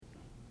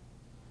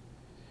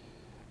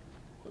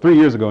3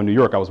 years ago in New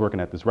York, I was working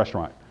at this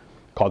restaurant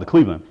called the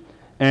Cleveland.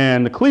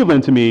 And the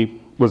Cleveland to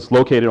me was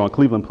located on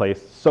Cleveland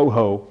Place,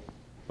 Soho,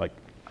 like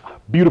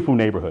beautiful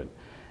neighborhood.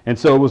 And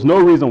so it was no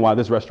reason why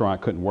this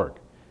restaurant couldn't work.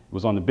 It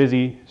was on the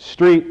busy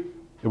street.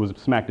 It was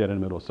smack dead in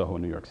the middle of Soho,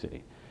 New York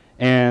City.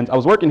 And I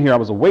was working here, I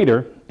was a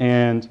waiter,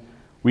 and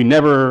we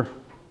never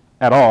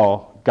at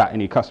all got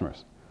any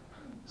customers.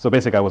 So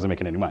basically I wasn't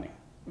making any money.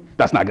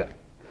 That's not good.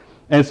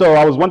 And so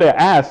one day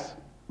I asked,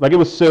 like it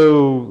was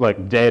so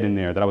like dead in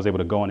there that I was able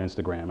to go on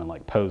Instagram and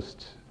like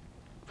post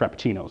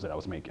frappuccinos that I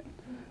was making,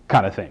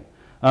 kind of thing.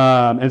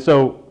 And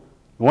so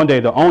one day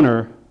the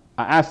owner,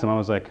 I asked him, I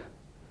was like,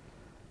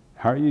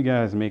 how are you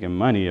guys making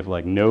money if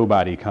like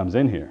nobody comes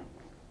in here?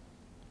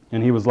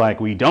 And he was like,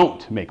 we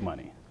don't make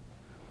money.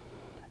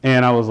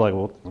 And I was like,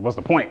 well, what's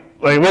the point?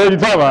 Like, what are you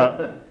talking about?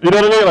 You know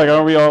what I mean? Like,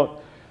 aren't we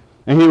all?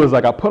 And he was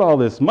like, I put all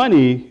this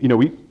money,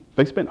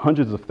 they spent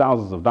hundreds of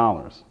thousands of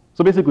dollars.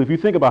 So basically, if you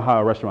think about how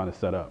a restaurant is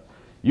set up,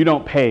 you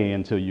don't pay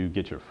until you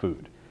get your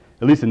food.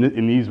 At least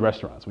in these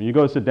restaurants. When you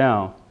go sit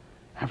down,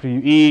 after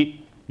you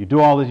eat, you do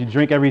all this, you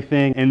drink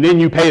everything, and then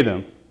you pay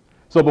them.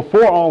 So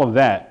before all of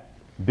that,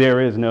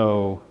 there is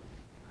no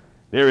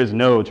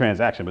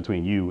transaction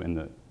between you and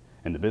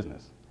the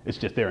business. It's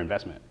just their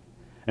investment.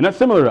 And that's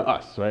similar to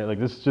us, right? Like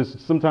this just,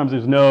 sometimes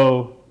there's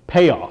no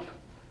payoff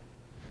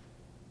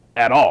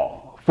at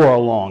all for a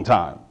long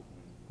time.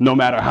 No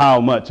matter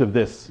how much of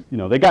this,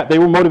 they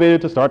were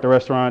motivated to start the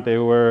restaurant.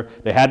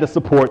 They had the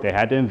support, they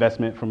had the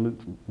investment from the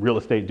real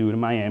estate dude in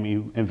Miami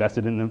who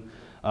invested in them.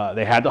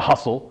 They had the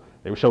hustle.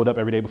 They showed up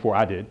every day before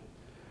I did.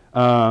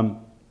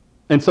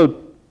 And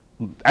so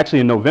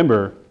actually in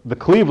November, the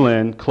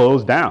Cleveland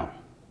closed down.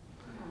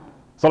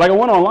 So like I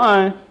went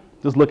online,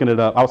 just looking it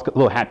up. I was a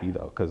little happy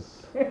though,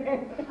 because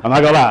I'm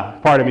not gonna lie,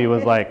 part of me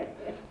was like,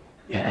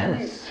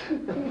 yes.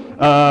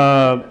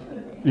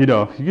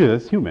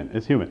 It's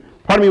human.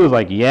 Part of me was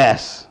like,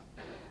 yes.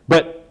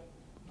 But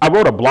I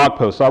wrote a blog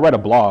post. So I write a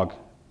blog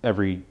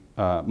every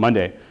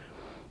Monday.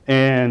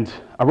 And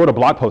I wrote a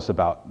blog post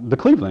about the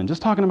Cleveland,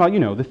 just talking about,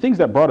 the things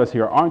that brought us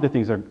here aren't the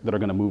things that are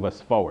going to move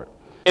us forward.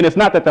 And it's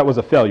not that was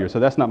a failure. So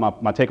that's not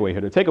my takeaway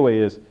here. The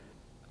takeaway is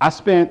I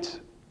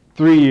spent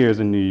 3 years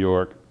in New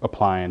York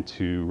applying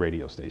to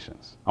radio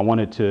stations. I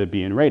wanted to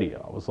be in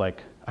radio. I was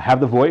like, I have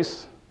the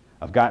voice.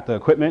 I've got the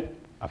equipment.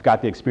 I've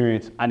got the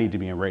experience. I need to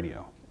be in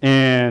radio.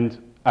 And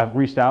I've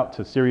reached out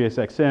to Sirius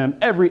XM,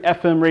 every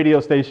FM radio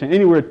station,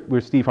 anywhere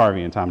where Steve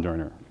Harvey and Tom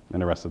Joyner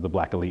and the rest of the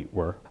Black elite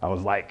were. I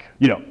was like,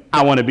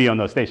 I want to be on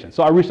those stations.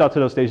 So I reached out to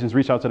those stations,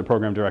 reached out to the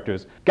program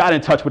directors, got in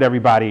touch with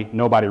everybody.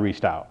 Nobody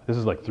reached out. This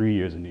is like 3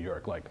 years in New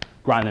York, like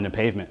grinding the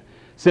pavement,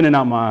 sending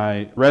out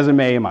my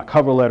resume, my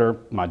cover letter,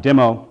 my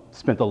demo,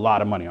 spent a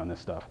lot of money on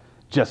this stuff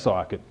just so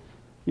I could,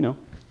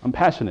 I'm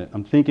passionate.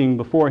 I'm thinking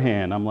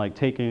beforehand. I'm like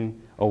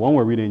one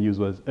word we didn't use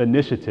was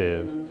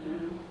initiative.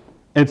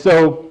 And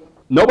so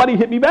nobody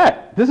hit me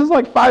back. This is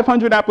like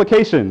 500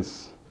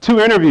 applications, 2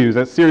 interviews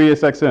at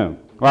Sirius XM,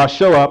 where I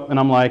show up and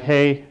I'm like,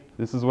 hey,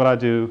 this is what I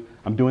do.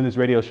 I'm doing this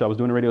radio show. I was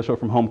doing a radio show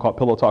from home called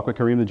Pillow Talk with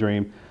Kareem the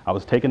Dream. I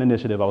was taking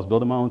initiative. I was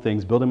building my own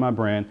things, building my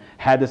brand,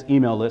 had this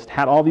email list,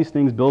 had all these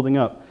things building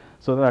up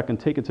so that I can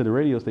take it to the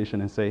radio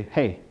station and say,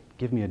 hey,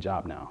 give me a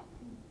job now.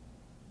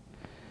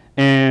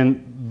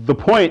 And the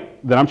point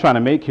that I'm trying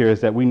to make here is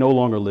that we no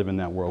longer live in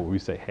that world where we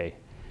say, hey,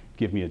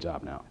 give me a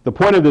job now. The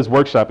point of this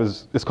workshop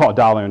is called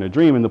Dollar and a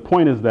Dream, and the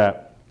point is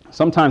that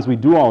sometimes we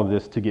do all of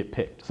this to get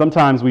picked.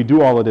 Sometimes we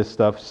do all of this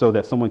stuff so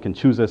that someone can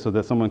choose us, so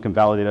that someone can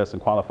validate us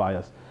and qualify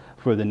us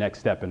for the next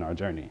step in our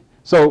journey.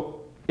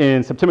 So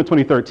in September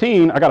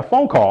 2013, I got a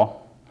phone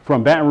call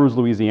from Baton Rouge,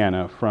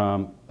 Louisiana,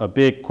 from a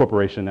big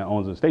corporation that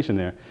owns a station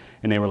there,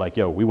 and they were like,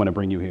 yo, we want to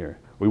bring you here.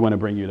 We want to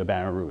bring you to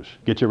Baton Rouge.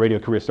 Get your radio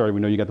career started.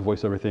 We know you got the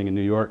voiceover thing in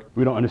New York.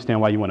 We don't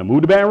understand why you want to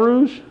move to Baton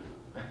Rouge,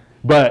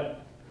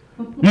 but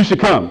you should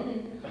come.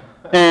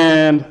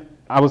 And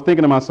I was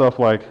thinking to myself,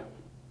 like,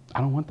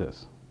 I don't want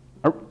this.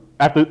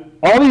 After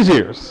all these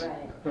years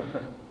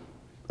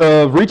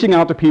of reaching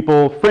out to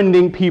people,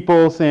 friending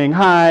people, saying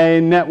hi,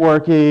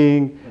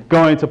 networking,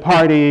 going to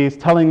parties,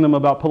 telling them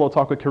about Pillow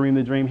Talk with Kareem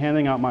the Dream,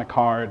 handing out my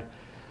card,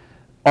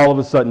 all of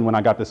a sudden when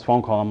I got this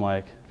phone call, I'm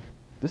like,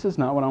 this is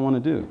not what I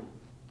want to do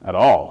at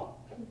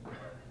all.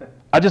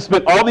 I just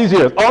spent all these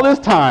years, all this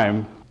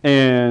time,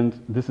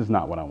 and this is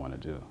not what I want to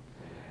do.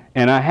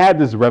 And I had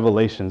this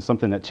revelation,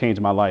 something that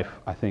changed my life,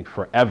 I think,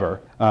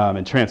 forever,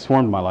 and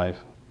transformed my life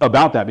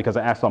about that, because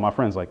I asked all my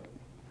friends, like,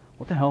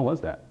 what the hell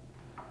was that?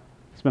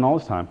 Spent all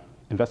this time,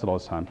 invested all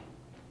this time,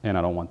 and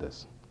I don't want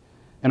this.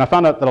 And I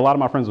found out that a lot of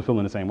my friends were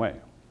feeling the same way.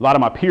 A lot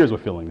of my peers were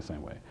feeling the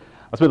same way.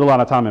 I spent a lot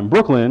of time in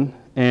Brooklyn,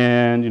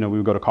 and we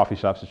would go to coffee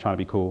shops just trying to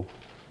be cool,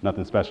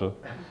 nothing special.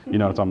 You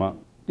know what I'm talking about?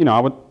 I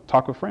would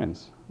talk with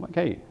friends, like,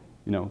 hey,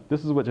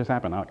 this is what just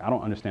happened. I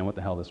don't understand what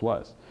the hell this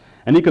was.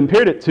 And he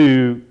compared it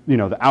to,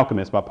 The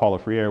Alchemist by Paulo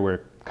Freire,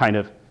 where kind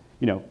of,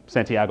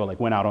 Santiago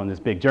went out on this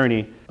big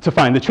journey to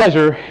find the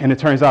treasure, and it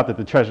turns out that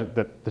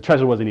the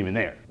treasure wasn't even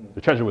there.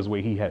 The treasure was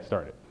where he had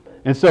started.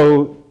 And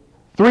so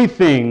 3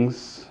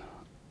 things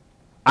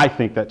I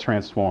think that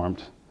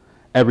transformed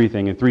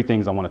everything. And three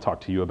things I want to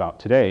talk to you about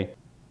today